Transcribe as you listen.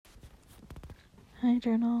Hi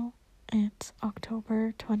journal, it's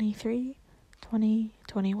October 23,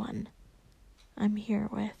 2021. I'm here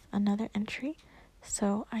with another entry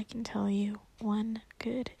so I can tell you one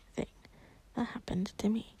good thing that happened to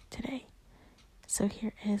me today. So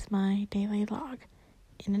here is my daily log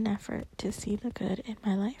in an effort to see the good in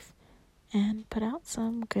my life and put out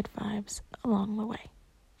some good vibes along the way.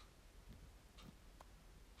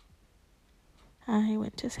 I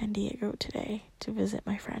went to San Diego today to visit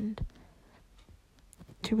my friend.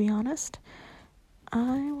 To be honest,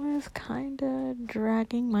 I was kinda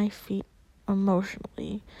dragging my feet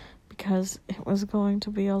emotionally because it was going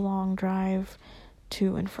to be a long drive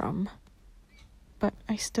to and from. But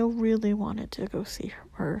I still really wanted to go see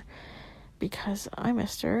her because I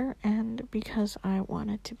missed her and because I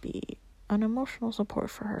wanted to be an emotional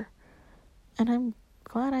support for her. And I'm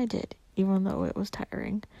glad I did, even though it was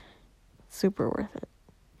tiring. Super worth it.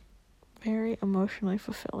 Very emotionally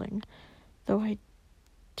fulfilling, though I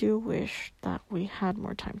do wish that we had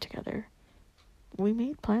more time together. We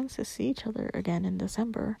made plans to see each other again in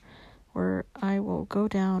December, where I will go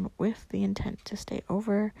down with the intent to stay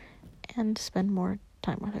over and spend more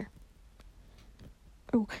time with her.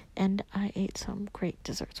 Oh, and I ate some great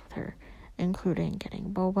desserts with her, including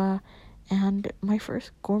getting boba and my first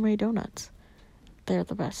gourmet donuts. They're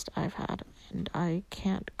the best I've had, and I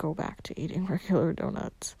can't go back to eating regular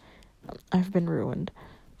donuts. I've been ruined.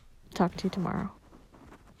 Talk to you tomorrow.